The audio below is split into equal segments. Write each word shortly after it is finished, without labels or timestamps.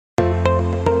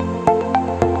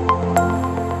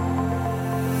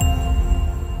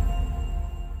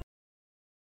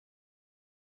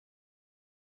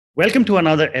Welcome to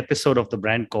another episode of The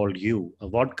Brand Called You, a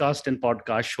vodcast and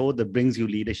podcast show that brings you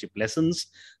leadership lessons,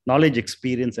 knowledge,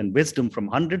 experience, and wisdom from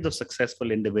hundreds of successful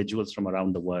individuals from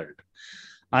around the world.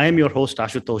 I am your host,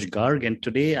 Ashutosh Garg, and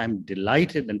today I'm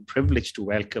delighted and privileged to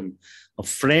welcome a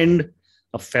friend,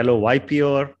 a fellow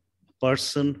YPR, a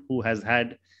person who has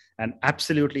had an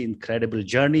absolutely incredible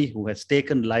journey, who has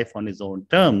taken life on his own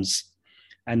terms.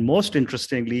 And most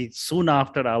interestingly, soon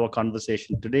after our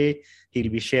conversation today,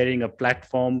 he'll be sharing a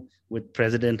platform with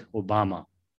President Obama.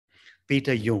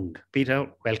 Peter Yoong. Peter,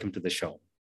 welcome to the show.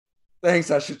 Thanks,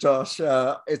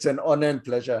 Ashutosh. It's an honor and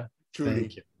pleasure, truly.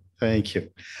 Thank you. Thank you.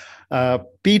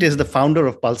 Pete is the founder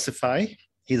of Pulsifi.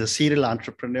 He's a serial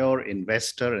entrepreneur,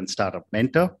 investor, and startup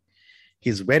mentor.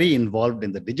 He's very involved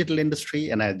in the digital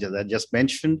industry. And as I just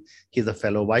mentioned, he's a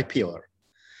fellow YPR.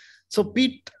 So,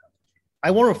 Pete, I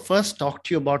want to first talk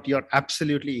to you about your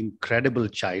absolutely incredible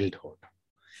childhood.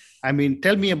 I mean,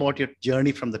 tell me about your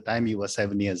journey from the time you were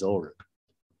 7 years old.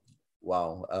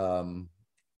 Wow.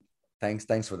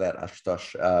 Thanks for that,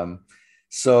 Ashutosh.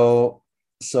 So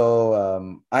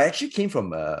I actually came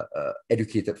from a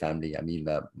educated family. I mean,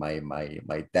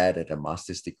 my dad had a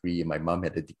master's degree, and my mom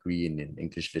had a degree in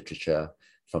English literature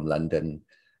from London.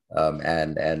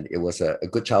 And it was a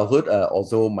good childhood,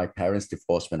 although my parents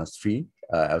divorced when I was 3.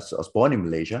 I was born in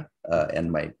Malaysia,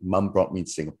 and my mom brought me to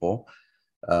Singapore.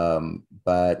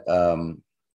 But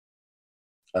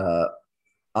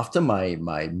after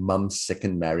my mom's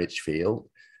second marriage failed,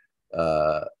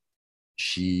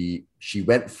 she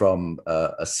went from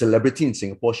a celebrity in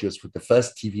Singapore. She was the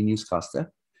first TV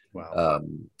newscaster. Wow.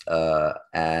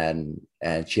 And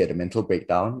she had a mental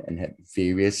breakdown and had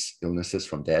various illnesses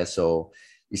from there. So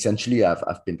essentially,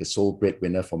 I've been the sole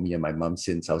breadwinner for me and my mom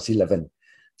since I was 11,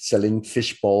 selling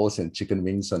fish balls and chicken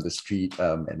wings on the street,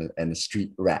 and a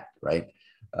street rat, right?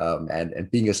 And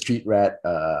being a street rat,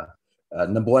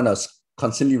 number one, I was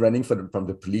constantly running from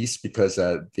the police because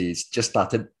they just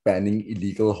started banning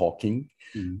illegal hawking.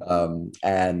 Mm-hmm.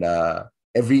 And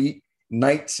every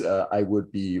night I would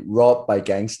be robbed by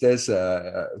gangsters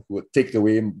who would take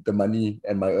away the money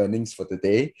and my earnings for the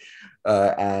day.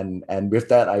 And with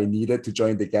that, I needed to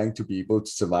join the gang to be able to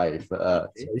survive. So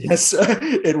yes,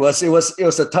 it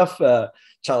was a tough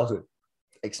childhood,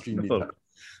 extremely tough.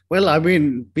 Well, I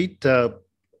mean, Pete,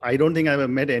 I don't think I've ever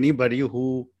met anybody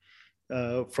who,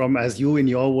 from, as you in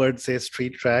your words say,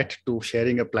 street rat to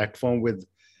sharing a platform with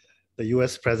the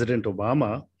US President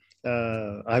Obama.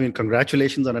 I mean,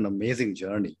 congratulations on an amazing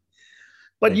journey.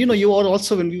 But, you were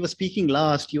also, when we were speaking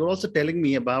last, you were also telling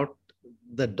me about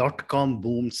the dot-com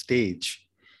boom stage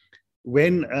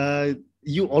when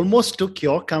you almost took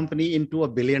your company into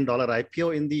 $1 billion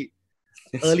IPO in the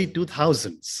early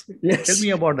 2000s. Yes. Tell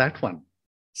me about that one.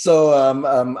 So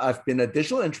I've been a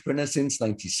digital entrepreneur since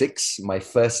 '96. My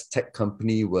first tech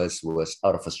company was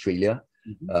out of Australia.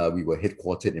 Mm-hmm. We were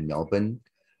headquartered in Melbourne.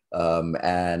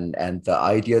 And the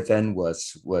idea then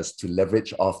was to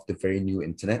leverage off the very new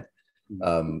internet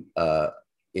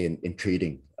in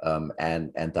trading.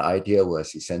 And the idea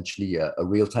was essentially a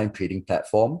real-time trading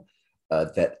platform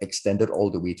that extended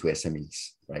all the way to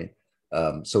SMEs, right?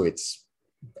 So it's,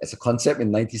 as a concept in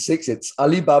 '96, it's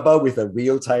Alibaba with a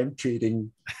real-time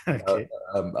trading idea.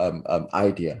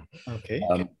 Okay.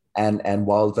 And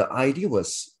while the idea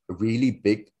was really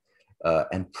big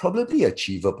and probably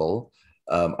achievable,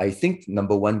 I think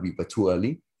number one, we were too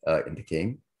early in the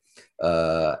game,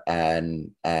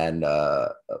 and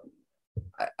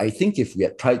I think if we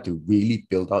had tried to really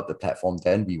build out the platform,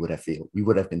 then we would have failed. We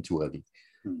would have been too early.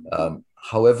 Mm-hmm.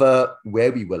 However,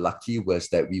 where we were lucky was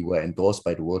that we were endorsed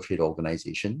by the World Trade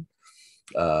Organization,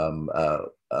 and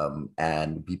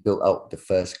we built out the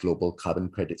first global carbon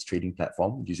credits trading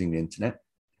platform using the internet.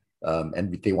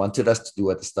 And they wanted us to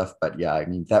do other stuff, but yeah, I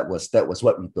mean that was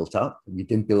what we built out. We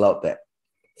didn't build out that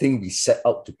thing we set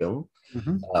out to build.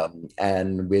 Mm-hmm.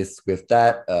 And with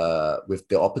that, with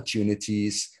the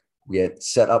opportunities, we had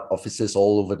set up offices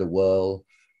all over the world.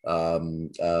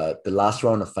 The last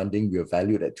round of funding, we were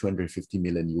valued at $250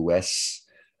 million US.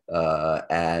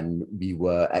 And we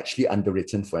were actually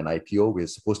underwritten for an IPO. We were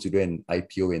supposed to do an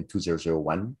IPO in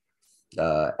 2001,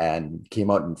 and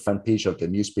came out in front page of the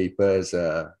newspapers,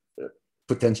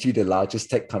 potentially the largest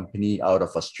tech company out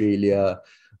of Australia.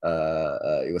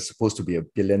 It was supposed to be $1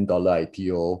 billion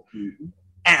IPO. Mm-hmm.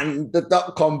 And the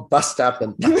dot-com bust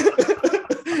happened.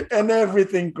 And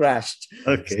everything crashed.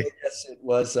 Okay. So yes, it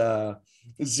was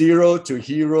zero to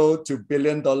hero to $1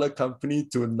 billion company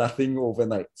to nothing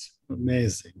overnight.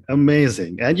 Amazing.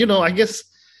 And, I guess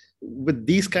with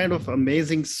these kind of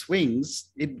amazing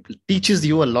swings, it teaches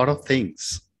you a lot of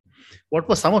things. What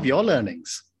were some of your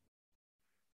learnings?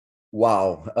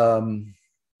 Wow.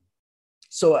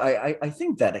 So I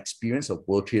think that experience of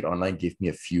World Trade Online gave me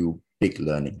a few big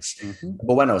learnings. Mm-hmm.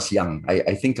 But when I was young,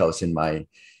 I think I was in my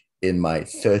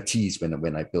 30s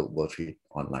when I built World Trade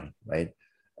Online, right?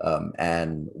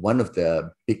 And one of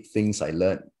the big things I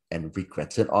learned and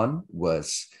regretted on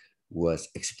was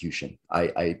execution.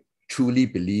 I truly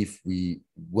believe we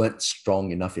weren't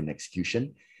strong enough in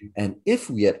execution. And if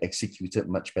we had executed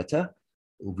much better,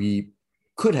 we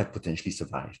could have potentially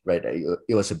survived, right?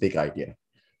 It was a big idea.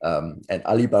 And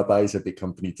Alibaba is a big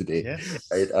company today, Yes.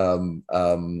 right?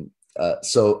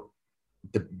 So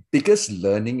the biggest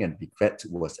learning and regret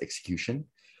was execution.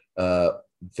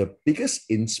 The biggest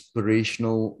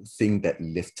inspirational thing that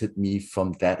lifted me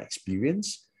from that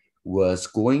experience was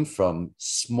going from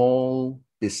small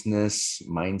business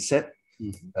mindset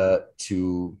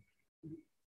to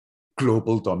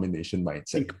global domination mindset.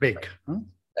 Think big. Huh?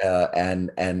 And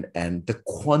the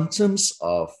quantums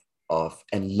of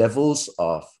and levels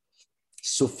of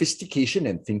sophistication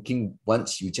and thinking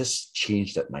once you just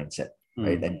change that mindset,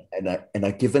 right? And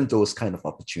I given those kind of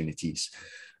opportunities.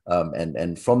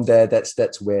 And from there,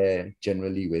 that's where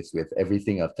generally with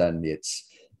everything I've done, it's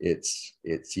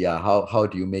how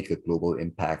do you make a global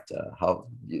impact? How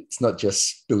it's not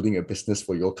just building a business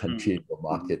for your country and your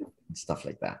market and stuff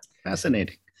like that.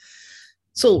 Fascinating.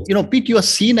 So, Pete, you are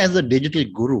seen as a digital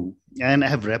guru and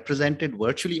have represented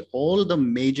virtually all the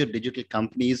major digital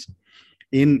companies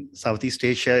in Southeast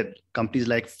Asia, companies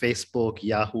like Facebook,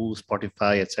 Yahoo,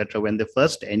 Spotify, etc., when they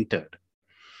first entered.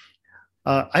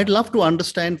 I'd love to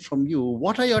understand from you,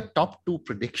 what are your top 2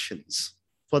 predictions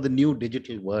for the new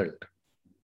digital world?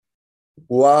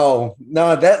 Wow,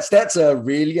 no, that's a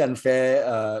really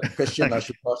unfair question,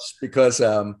 Ashutosh, because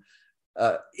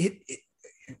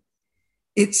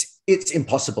it's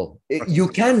impossible. You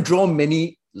can draw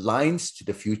many lines to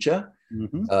the future,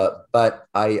 but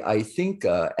I think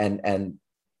and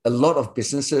a lot of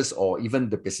businesses, or even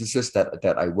the businesses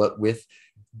that I work with,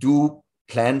 do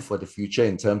plan for the future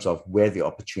in terms of where the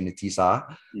opportunities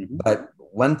are. But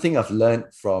one thing I've learned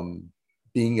from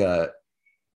being a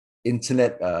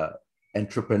internet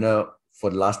entrepreneur for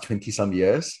the last 20 some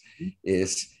years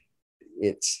is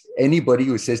it's anybody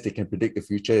who says they can predict the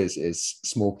future is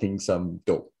smoking some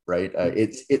dope, right?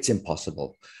 It's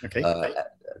impossible. Okay.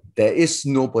 There is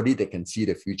nobody that can see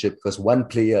the future, because one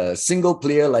player, a single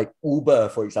player like Uber,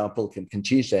 for example, can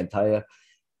change the entire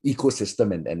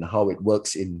ecosystem and how it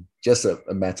works in just a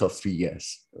matter of 3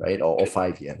 years, right? Or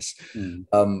 5 years.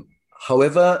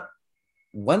 However,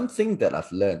 one thing that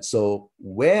I've learned, so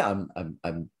where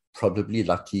I'm probably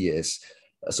lucky is,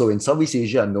 so in Southeast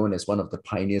Asia, I'm known as one of the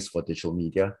pioneers for digital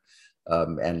media.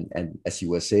 And as you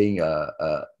were saying,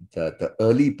 the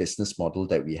early business model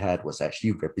that we had was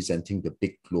actually representing the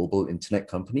big global internet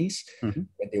companies when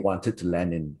they wanted to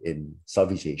land in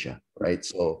Southeast Asia, right?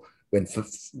 So when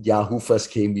Yahoo first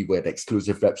came, we were the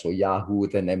exclusive reps for Yahoo,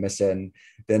 then MSN,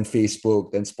 then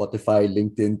Facebook, then Spotify,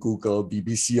 LinkedIn, Google,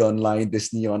 BBC Online,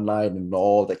 Disney Online, and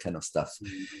all that kind of stuff.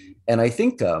 And I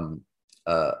think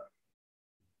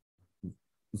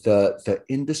the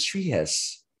industry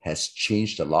has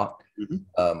changed a lot.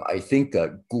 I think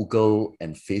Google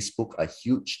and Facebook are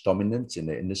huge dominants in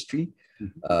the industry.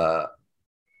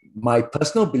 My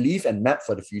personal belief and map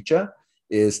for the future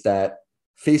is that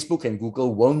Facebook and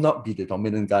Google will not be the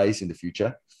dominant guys in the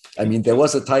future. I mean, there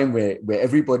was a time where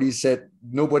everybody said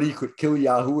nobody could kill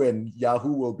Yahoo and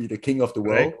Yahoo will be the king of the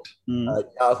world.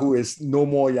 Yahoo is no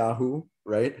more Yahoo,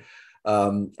 right?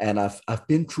 And I've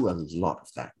been through a lot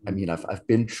of that. I mean, I've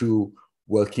been through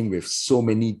working with so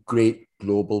many great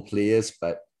global players,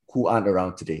 but who aren't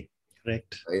around today.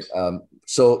 Correct. Right?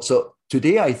 So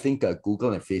today, I think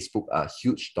Google and Facebook are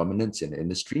huge dominants in the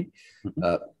industry,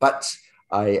 but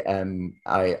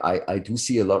I do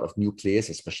see a lot of new players,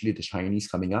 especially the Chinese,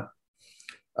 coming up.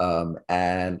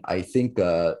 And I think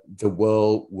the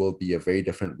world will be a very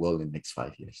different world in the next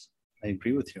 5 years. I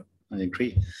agree with you. I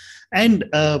agree. And,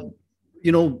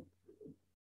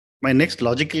 my next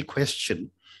logical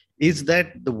question is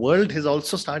that the world has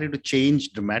also started to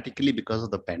change dramatically because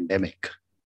of the pandemic.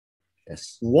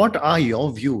 Yes. What are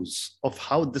your views of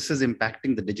how this is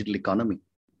impacting the digital economy?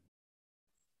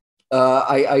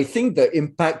 I think the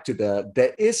impact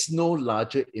there is no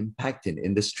larger impact in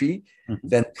industry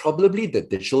than probably the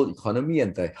digital economy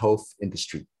and the health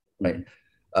industry, right?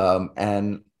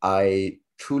 And I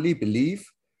truly believe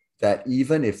that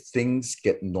even if things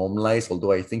get normalized,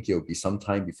 although I think it'll be some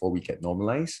time before we get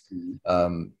normalized,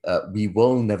 we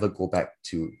will never go back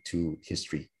to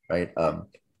history, right?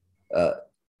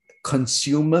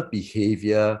 Consumer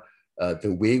behavior,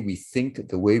 the way we think,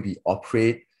 the way we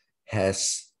operate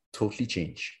has totally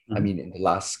changed. I Mhm. mean, in the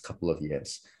last couple of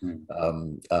years. Mm.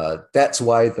 That's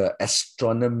why the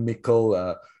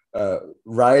astronomical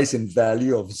rise in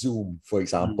value of Zoom, for Mm.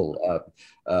 example.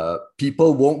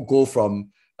 People won't go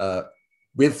from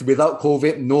without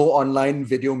COVID, no online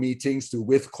video meetings to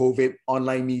with COVID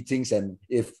online meetings. And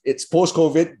if it's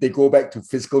post-COVID, they go back to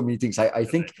physical meetings. I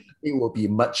think it will be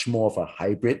much more of a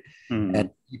hybrid, and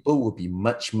Mm. people will be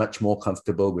much, much more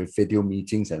comfortable with video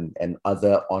meetings and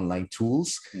other online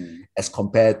tools Mm. as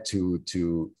compared to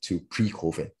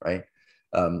pre-COVID, right?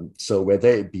 So whether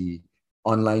it be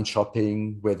online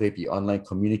shopping, whether it be online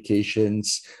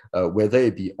communications, whether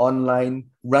it be online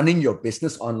running your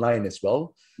business online as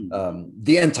well, Mm.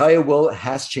 the entire world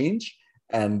has changed,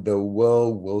 and the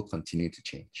world will continue to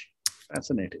change.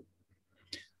 Fascinating.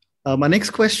 My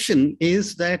next question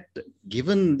is that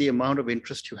given the amount of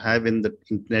interest you have in the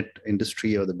internet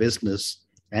industry or the business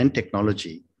and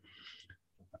technology,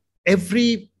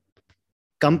 every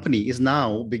company is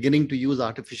now beginning to use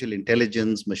artificial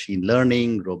intelligence, machine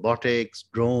learning, robotics,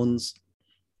 drones.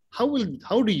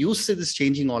 How do you see this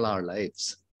changing all our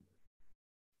lives?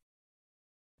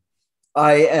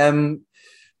 I am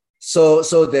so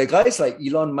there are guys like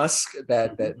Elon Musk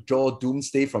that Mhm. draw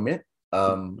doomsday from it.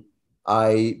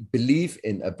 I believe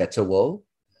in a better world.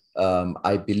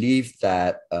 I believe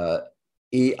that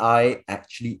AI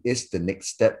actually is the next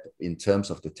step in terms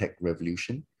of the tech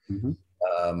revolution. Mhm.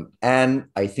 And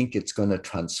I think it's going to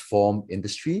transform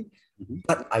industry, Mhm.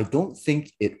 but I don't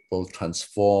think it will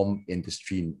transform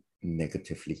industry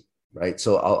negatively, right?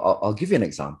 So I'll give you an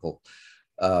example.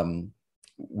 Um,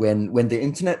 when the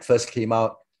internet first came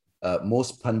out,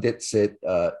 most pundits said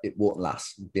it won't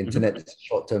last. The Mhm. internet is a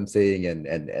short-term thing,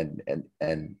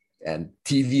 and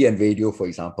TV and radio, for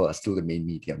example, are still the main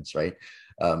mediums, right?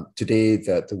 Today,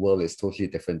 the world is totally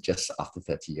different just after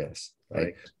 30 years,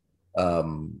 right? Correct.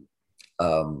 Um,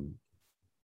 um,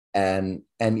 and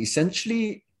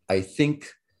essentially, I think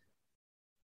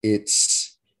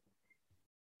it's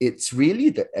it's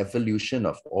really the evolution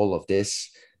of all of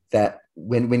this that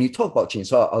when you talk about change,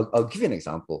 so I'll give you an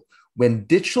example. When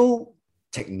digital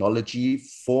technology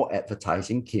for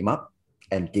advertising came up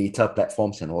and data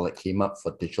platforms and all that came up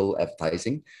for digital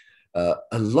advertising,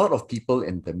 a lot of people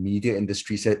in the media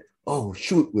industry said, oh,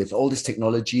 shoot, with all this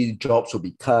technology, jobs will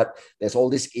be cut. There's all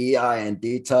this AI and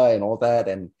data and all that.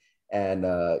 And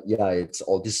yeah, it's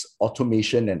all this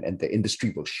automation and the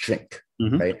industry will shrink,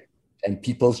 Mhm. right? And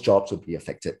people's jobs will be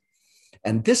affected.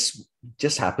 And this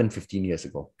just happened 15 years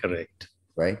ago, Correct.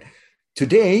 right?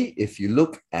 Today, if you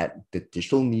look at the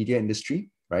digital media industry,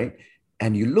 right,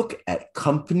 and you look at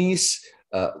companies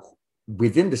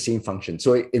within the same function.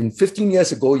 So in 15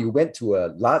 years ago, you went to a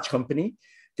large company,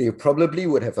 they probably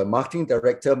would have a marketing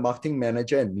director, marketing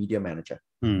manager, and media manager,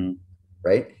 Mm.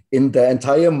 right? In the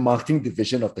entire marketing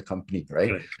division of the company, right?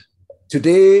 Correct.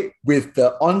 Today, with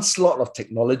the onslaught of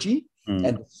technology Mm.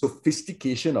 and the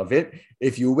sophistication of it,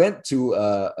 if you went to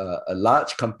a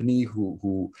large company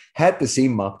who had the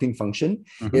same marketing function,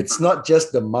 Mhm. it's not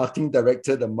just the marketing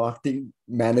director, the marketing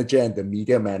manager, and the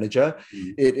media manager.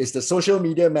 Mm. It is the social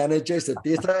media manager, it's the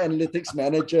data analytics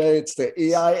manager, it's the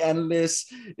AI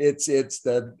analyst, it's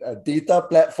the data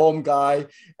platform guy.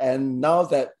 And now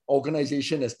that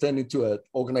organization has turned into an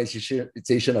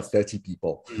organization of 30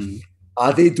 people. Mm.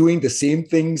 Are they doing the same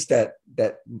things that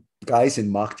guys in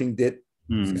marketing did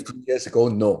Mm. 15 years ago?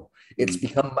 No. It's Mm.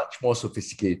 become much more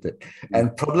sophisticated. Mm.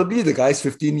 And probably the guys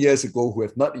 15 years ago who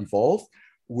have not evolved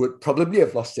would probably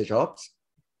have lost their jobs,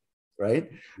 right?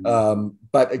 Mm.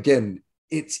 But again,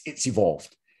 it's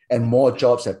evolved and more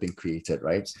jobs have been created,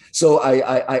 right? So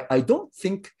I don't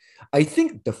think, I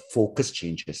think the focus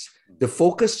changes. The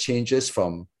focus changes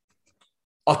from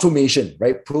automation,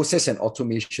 right? Process and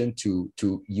automation to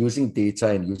using data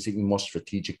and using it more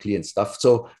strategically and stuff.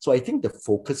 So I think the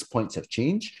focus points have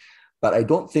changed, but I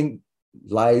don't think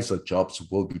lives or jobs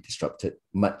will be disrupted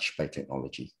much by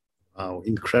technology. Wow,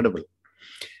 incredible.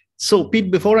 So,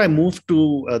 Pete, before I move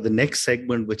to the next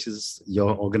segment, which is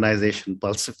your organization,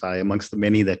 Pulsify, amongst the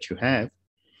many that you have,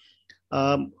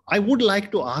 I would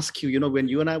like to ask you, when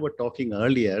you and I were talking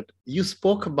earlier, you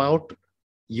spoke about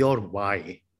your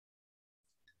why.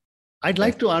 I'd Yes.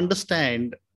 like to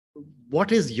understand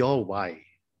what is your why?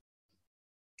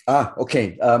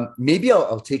 Okay. Maybe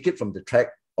I'll take it from the track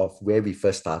of where we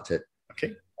first started,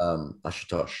 Okay.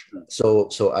 Ashutosh.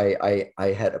 So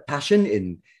I had a passion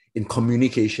in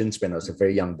communications when I was a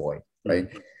very young boy, right?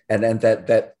 Mm. And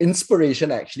that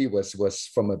inspiration actually was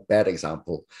from a bad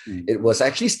example. Mm. It was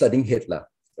actually studying Hitler,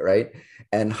 right?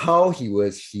 And how he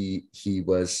was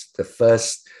the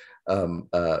first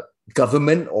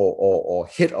government or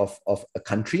head of a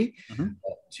country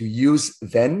to use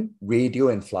then radio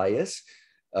and flyers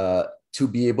to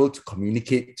be able to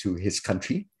communicate to his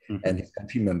country and his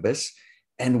country members.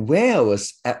 And where I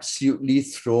was absolutely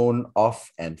thrown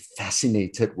off and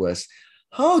fascinated was,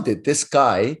 how did this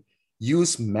guy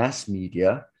use mass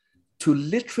media to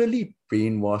literally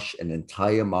brainwash an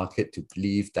entire market to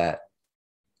believe that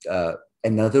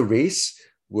another race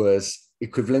was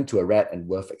equivalent to a rat and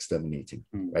worth exterminating,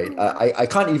 right? I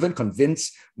can't even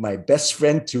convince my best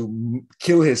friend to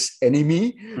kill his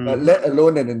enemy, let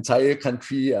alone an entire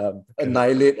country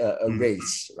annihilate a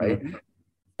race, right?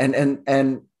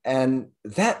 And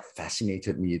that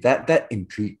fascinated me, that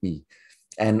intrigued me.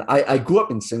 And I grew up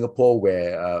in Singapore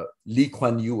where Lee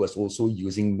Kuan Yew was also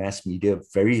using mass media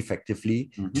very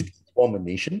effectively to transform a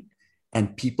nation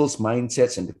and people's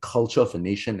mindsets and the culture of a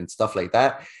nation and stuff like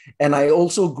that. And I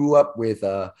also grew up with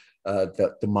the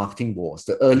marketing wars,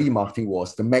 the early marketing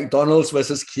wars, the McDonald's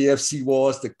versus KFC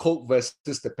wars, the Coke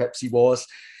versus the Pepsi wars.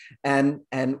 And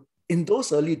in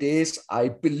those early days, I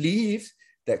believed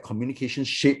that communication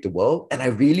shaped the world, and I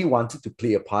really wanted to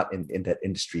play a part in that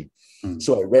industry.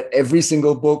 So I read every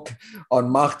single book on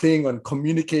marketing, on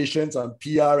communications, on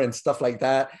PR and stuff like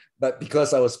that. But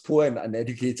because I was poor and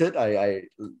uneducated,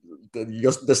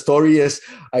 the story is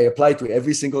I applied to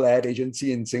every single ad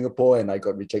agency in Singapore and I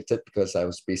got rejected because I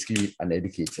was basically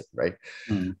uneducated, right?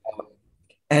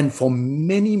 And for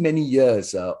many, many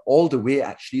years, all the way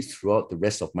actually throughout the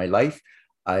rest of my life,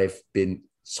 I've been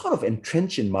sort of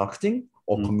entrenched in marketing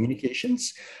or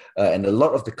communications. And a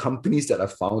lot of the companies that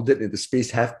I've founded in the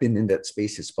space have been in that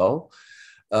space as well.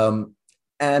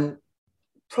 And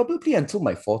probably until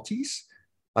my 40s,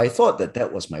 I thought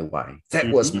that was my why. That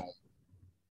was my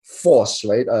force,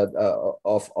 right,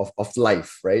 of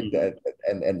life, right?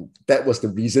 And that was the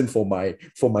reason for my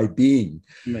being.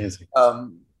 Amazing.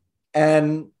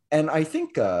 And I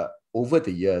think over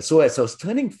the years, so as I was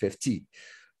turning 50,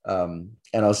 and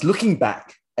I was looking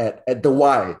back at the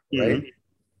why, right?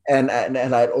 And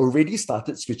I'd already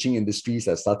started switching industries.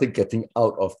 I started getting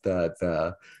out of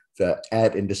the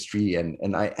ad industry,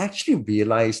 and I actually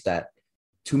realized that,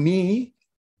 to me,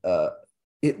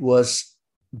 it was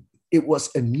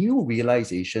a new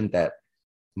realization that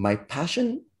my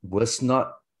passion was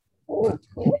not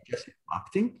just in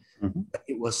marketing, but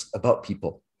it was about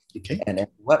people. Okay. And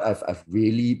what I've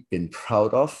really been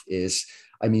proud of is,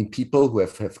 I mean, people who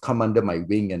have come under my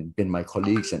wing and been my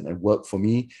colleagues and worked for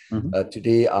me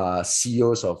today are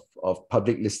CEOs of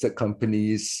public listed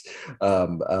companies,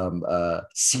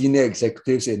 senior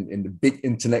executives in the big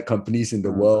internet companies in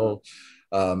the world.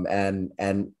 And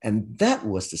that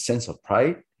was the sense of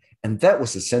pride. And that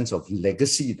was the sense of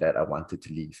legacy that I wanted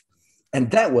to leave. And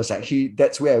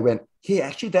that's where I went, hey,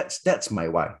 actually, that's my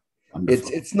why.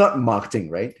 It's not marketing,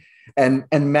 right? And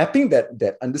mapping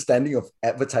that understanding of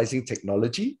advertising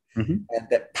technology and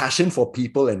that passion for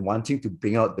people and wanting to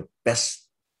bring out the best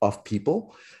of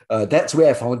people. That's where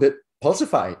I founded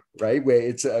Pulsifi, right? Where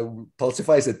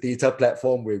Pulsifi is a data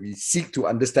platform where we seek to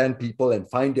understand people and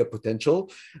find their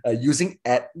potential using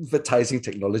advertising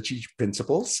technology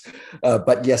principles.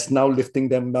 But yes, now lifting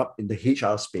them up in the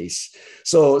HR space.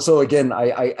 So again,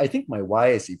 I think my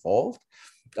why has evolved.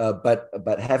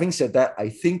 But having said that, I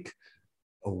think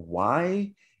a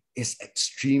why is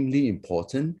extremely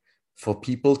important for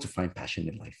people to find passion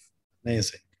in life.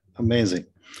 Amazing.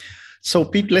 So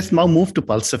Pete, let's now move to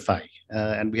Pulsifi,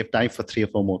 and we have time for 3 or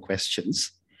 4 more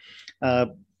questions.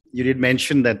 You did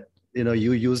mention that you're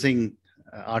using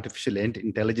artificial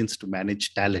intelligence to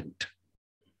manage talent.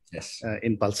 Yes.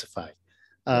 In Pulsifi.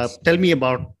 Tell me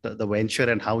about the venture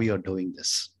and how you're doing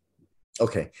this.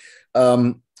 Okay.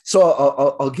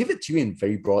 So I'll give it to you in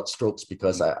very broad strokes,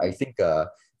 because I think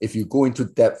if you go into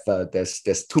depth,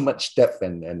 there's too much depth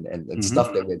and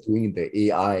stuff that we're doing in the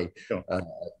AI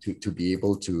to be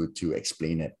able to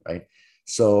explain it, right?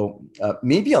 So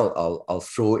maybe I'll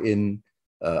throw in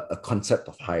a concept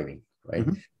of hiring, right?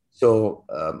 So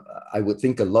I would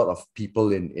think a lot of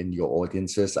people in your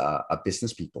audiences are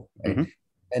business people, right?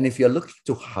 And if you're looking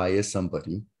to hire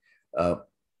somebody,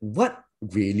 what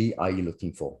really are you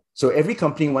looking for? So every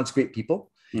company wants great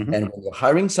people. And when you're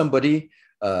hiring somebody,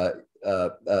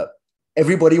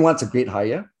 everybody wants a great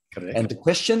hire. Correct. And the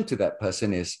question to that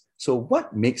person is, so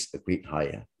what makes a great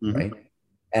hire, right?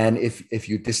 And if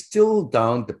you distill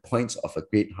down the points of a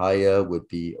great hire would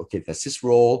be, okay, there's this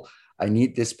role. I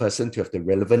need this person to have the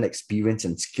relevant experience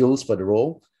and skills for the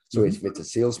role. So if it's a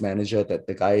sales manager, that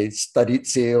the guy studied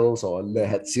sales or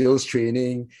had sales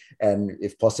training, and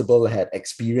if possible, had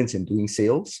experience in doing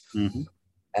sales.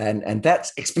 And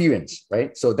that's experience,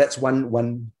 right? So that's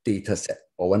one data set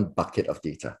or one bucket of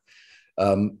data.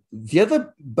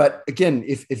 But again,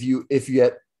 if you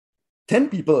had 10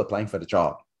 people applying for the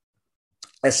job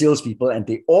as salespeople and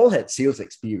they all had sales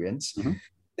experience,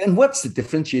 then what's the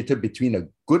differentiator between a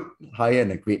good hire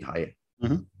and a great hire?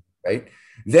 Right?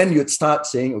 Then you'd start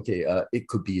saying, okay, it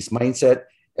could be his mindset.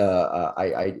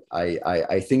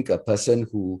 I think a person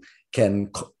who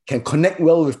can connect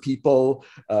well with people,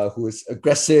 who is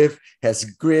aggressive, has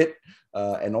grit,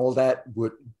 and all that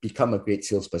would become a great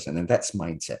salesperson, and that's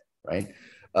mindset, right?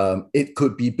 It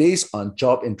could be based on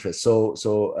job interest. So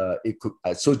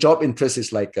job interest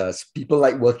is like people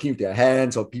like working with their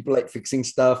hands, or people like fixing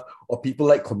stuff, or people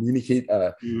like communicate,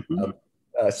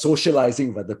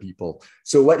 socializing with other people.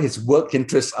 So what his work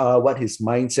interests are, what his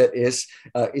mindset is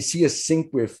he a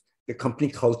sync with the company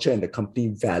culture and the company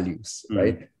values,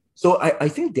 right? So I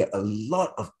think there are a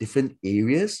lot of different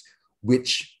areas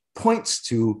which points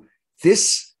to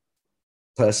this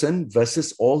person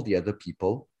versus all the other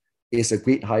people is a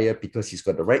great hire because he's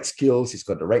got the right skills, he's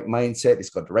got the right mindset, he's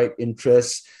got the right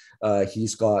interests,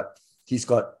 he's got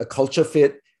a culture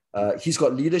fit, he's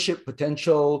got leadership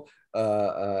potential,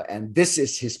 and this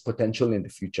is his potential in the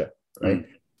future, right?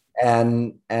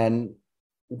 And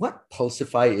what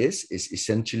Pulsifi is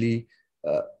essentially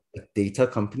a data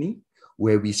company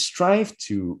where we strive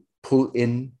to pull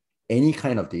in any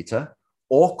kind of data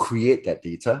or create that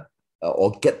data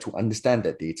or get to understand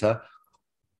that data,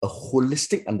 a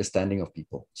holistic understanding of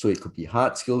people. So it could be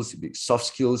hard skills, it could be soft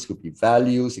skills, it could be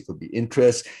values, it could be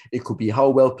interests, it could be how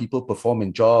well people perform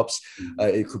in jobs,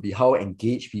 it could be how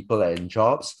engaged people are in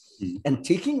jobs. And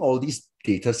taking all these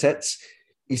data sets,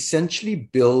 essentially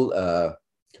build a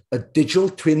digital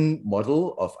twin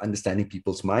model of understanding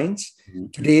people's minds.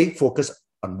 Today, focus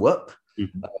on work,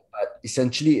 but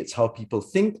essentially it's how people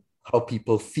think, how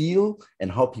people feel,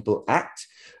 and how people act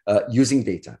using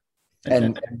data.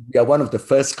 And we are one of the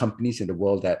first companies in the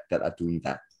world that are doing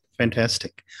that.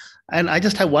 Fantastic. And I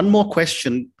just have one more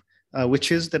question,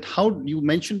 which is that how you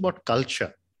mentioned about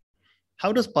culture.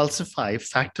 How does Pulsifi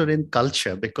factor in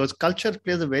culture? Because culture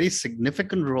plays a very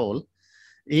significant role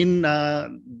in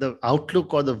the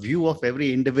outlook or the view of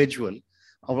every individual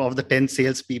of the 10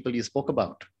 salespeople you spoke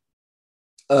about.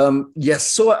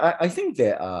 Yes. So I think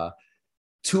there are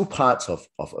two parts of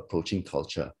approaching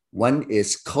culture. One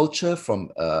is culture from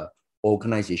a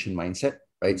organization mindset,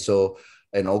 right? So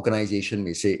an organization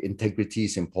may say integrity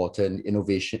is important,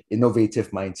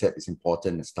 innovative mindset is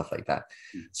important, and stuff like that.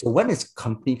 So one is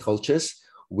company cultures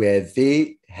where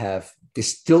they have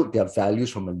distilled their values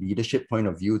from a leadership point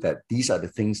of view, that these are the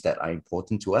things that are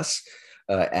important to us.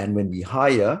 And when we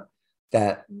hire,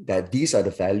 that these are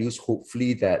the values,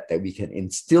 hopefully, that we can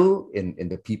instill in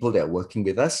the people that are working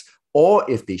with us, or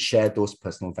if they share those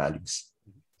personal values,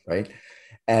 right?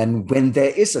 And when there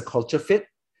is a culture fit,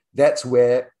 that's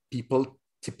where people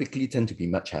typically tend to be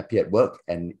much happier at work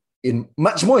and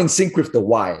much more in sync with the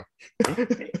why.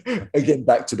 Again,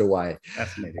 back to the why.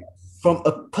 Fascinating. From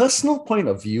a personal point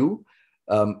of view,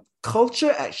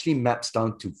 culture actually maps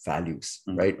down to values,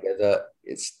 right? Whether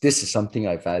this is something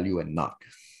I value and not.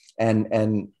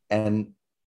 And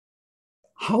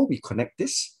how we connect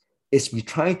this is we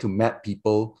try to map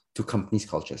people to companies'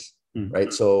 cultures,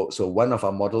 right? So one of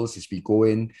our models is we go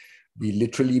in, we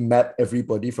literally map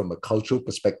everybody from a cultural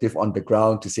perspective on the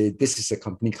ground to say, this is a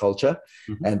company culture.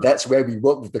 And that's where we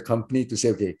work with the company to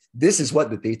say, okay, this is what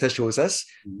the data shows us.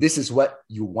 This is what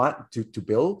you want to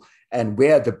build. And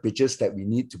where are the bridges that we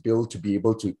need to build to be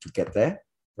able to get there,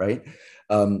 right?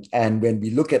 And when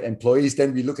we look at employees,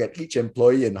 then we look at each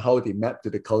employee and how they map to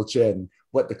the culture and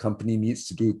what the company needs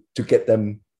to do to get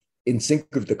them in sync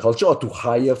with the culture or to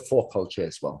hire for culture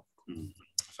as well.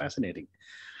 Fascinating.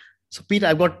 So, Pete,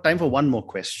 I've got time for one more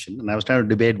question, and I was trying to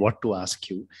debate what to ask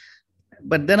you.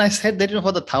 But then I said that,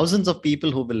 for the thousands of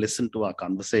people who will listen to our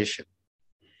conversation,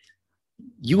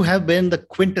 you have been the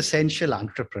quintessential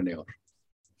entrepreneur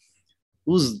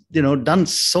who's, done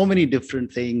so many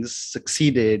different things,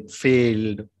 succeeded,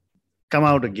 failed, come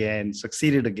out again,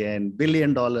 succeeded again, $1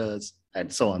 billion,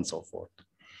 and so on and so forth.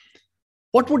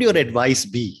 What would your advice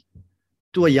be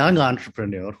to a young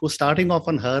entrepreneur who's starting off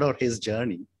on her or his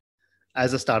journey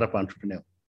as a startup entrepreneur?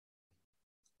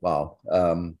 Wow.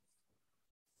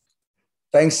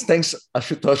 Thanks,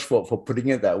 Ashutosh, for putting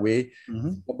it that way.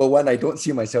 Number one, I don't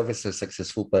see myself as a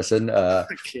successful person.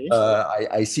 Okay.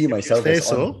 I see myself as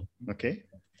so. Okay.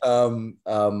 And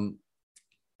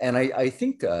I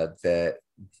think that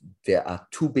there are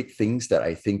two big things that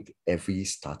I think every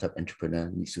startup entrepreneur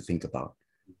needs to think about.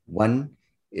 One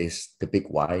is the big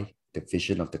why, the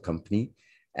vision of the company.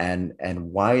 And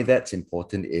why that's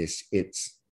important is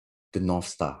it's the North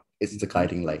Star. It's the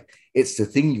guiding light. It's the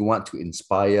thing you want to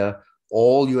inspire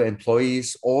all your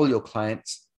employees, all your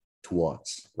clients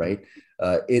towards, right?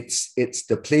 It's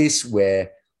the place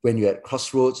where when you're at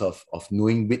crossroads of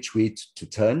knowing which way to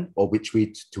turn or which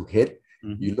way to head,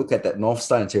 you look at that North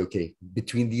Star and say, okay,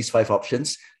 between these 5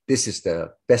 options, this is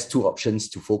the best 2 options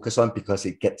to focus on because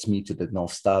it gets me to the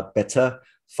North Star better,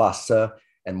 faster,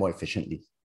 and more efficiently,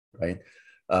 right?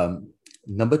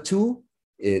 Number 2,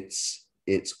 it's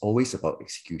always about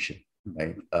execution,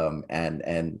 right?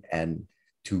 And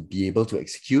to be able to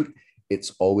execute,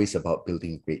 it's always about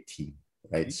building a great team,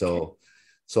 right? Okay.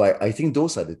 So I think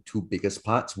those are the 2 biggest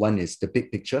parts. One is the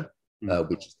big picture,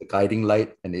 which is the guiding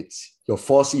light, and it's your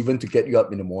force even to get you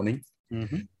up in the morning.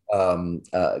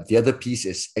 The other piece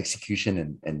is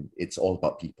execution, and it's all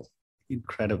about people.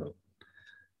 Incredible.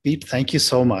 Pete, thank you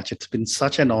so much. It's been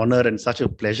such an honor and such a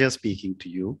pleasure speaking to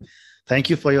you. Thank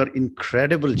you for your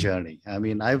incredible journey. I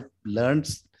mean, I've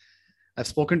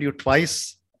spoken to you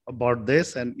twice about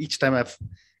this, and each time I've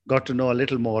got to know a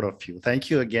little more of you. Thank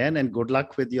you again, and good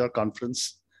luck with your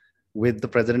conference with the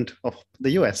President of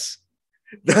the US.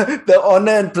 The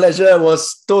honor and pleasure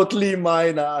was totally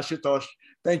mine, Ashutosh.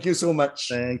 Thank you so much.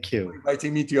 Thank you for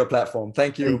inviting me to your platform.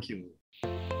 Thank you. Thank you.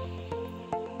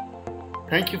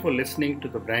 Thank you for listening to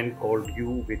the Brand Called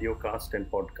You videocast and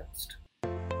podcast,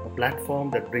 a platform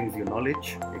that brings you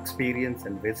knowledge, experience,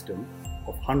 and wisdom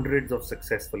of hundreds of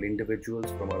successful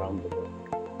individuals from around the world.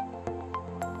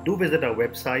 Do visit our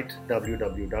website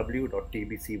www.tbcy.in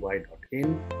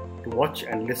to watch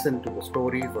and listen to the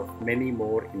stories of many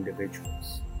more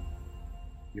individuals.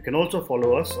 You can also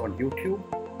follow us on YouTube,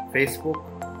 Facebook,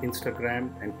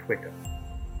 Instagram, and Twitter.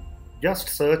 Just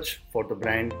search for the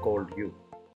Brand Called You.